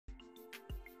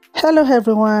Hello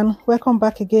everyone, welcome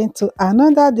back again to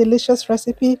another delicious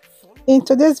recipe. In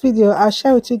today's video, I'll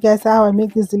share with you guys how I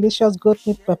make this delicious goat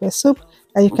meat pepper soup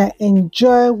that you can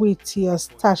enjoy with your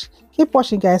starch. Keep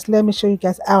watching guys, let me show you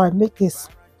guys how I make this.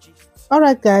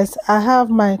 Alright guys, I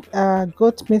have my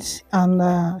goat meat and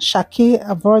shaki.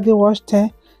 I've already washed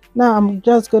it. Now I'm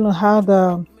just going to have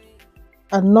the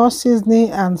no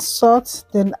seasoning and salt.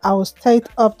 Then I'll stir it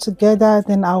up together.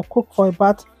 Then I'll cook for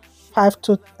about 5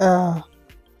 to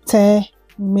 10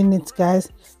 minutes guys.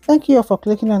 Thank you all for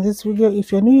clicking on this video.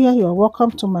 If you're new here, you're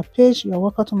welcome to my page, you're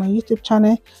welcome to my YouTube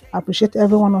channel. I appreciate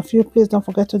every one of you. Please don't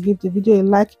forget to give the video a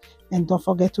like and don't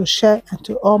forget to share. And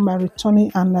to all my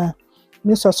returning and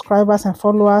new subscribers and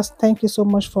followers, thank you so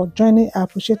much for joining. I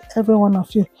appreciate every one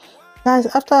of you guys.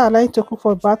 After I like to cook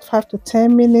for about 5 to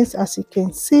 10 minutes, as you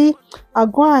can see, I'll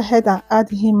go ahead and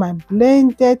add in my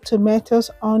blended tomatoes,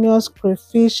 onions,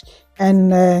 crayfish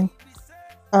and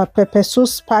pepper soup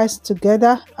spice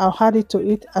together. I'll add it to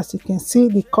it. As you can see,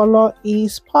 the color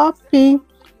is popping.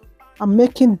 I'm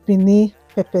making Benin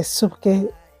pepper soup. Okay,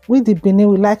 with the Benin,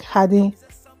 we like adding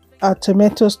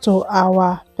tomatoes to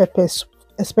our pepper soup,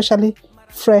 especially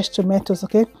fresh tomatoes.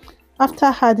 Okay,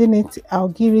 after adding it, I'll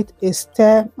give it a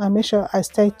stir and make sure I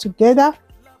stir it together.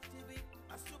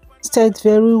 Stir it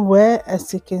very well,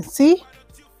 as you can see.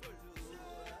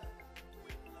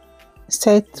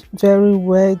 Stir it very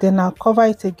well. Then I'll cover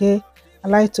it again. I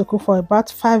like to cook for about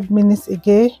 5 minutes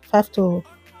again, 5 to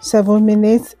 7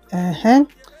 minutes.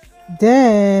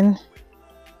 Then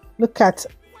look at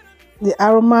the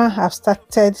aroma have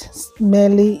started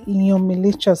smelling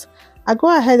yumilicious. I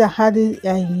go ahead and add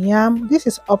yam. This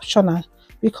is optional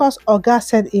because Oga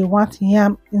said he wants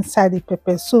yam inside the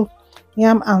pepper soup,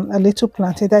 yam and a little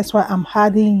plantain. That's why I'm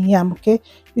adding yam. Okay,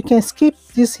 you can skip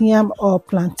this yam or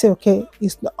plantain. Okay,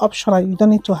 it's optional, you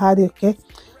don't need to add it. Okay,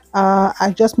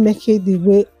 I just make it the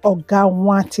way Oga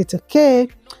wants it. Okay,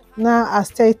 now I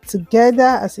stir it together.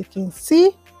 As you can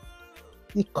see,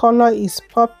 the color is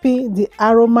popping, the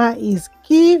aroma is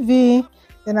giving.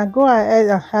 Then I go ahead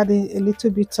and add a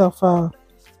little bit of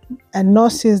no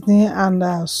seasoning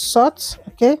and salt.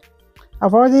 Okay,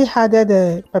 I've already added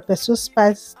the pepper soup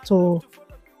spice to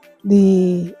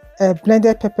the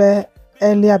blended pepper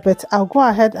earlier, but I'll go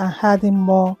ahead and add in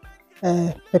more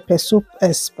pepper soup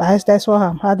spice. That's what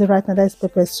I'm adding right now. That's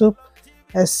pepper soup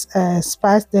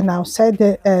spice. Then I'll stir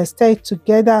it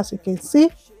together. As you can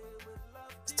see,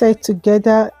 stir it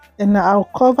together, and I'll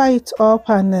cover it up.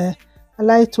 And I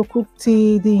like to cook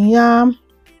till the yam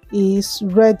is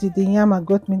ready. The yam and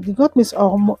goat meat. The goat meat is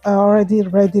already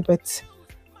ready, but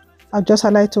I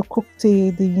like to cook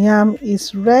till the yam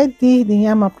is ready. The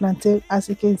yam and plantain. As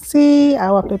you can see,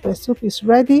 our pepper soup is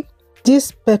ready.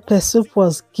 This pepper soup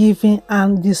was giving,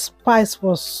 and the spice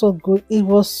was so good. It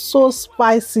was so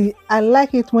spicy. I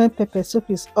like it when pepper soup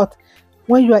is hot.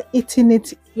 When you are eating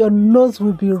it, your nose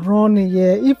will be running.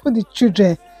 Yeah, even the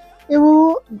children,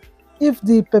 even if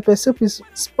the pepper soup is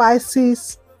spicy,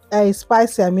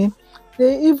 I mean,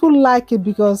 they even like it,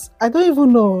 because I don't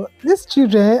even know these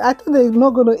children. I thought they're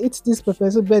not gonna eat this pepper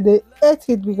soup, but they ate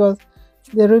it because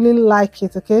they really like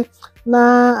it. Okay,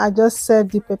 now I just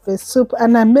serve the pepper soup,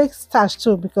 and I make starch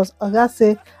too, because Oga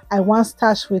say I want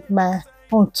starch with my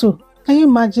own too. Can you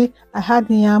imagine? I had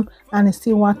yam and I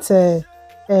still want a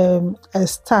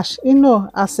starch. You know,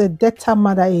 as a data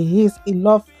mother he is, he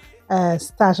loves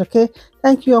starch. Okay,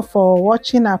 thank you all for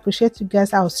watching. I appreciate you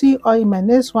guys. I'll see you all in my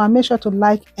next one. Make sure to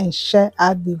like and share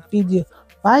out the video.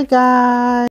 Bye guys.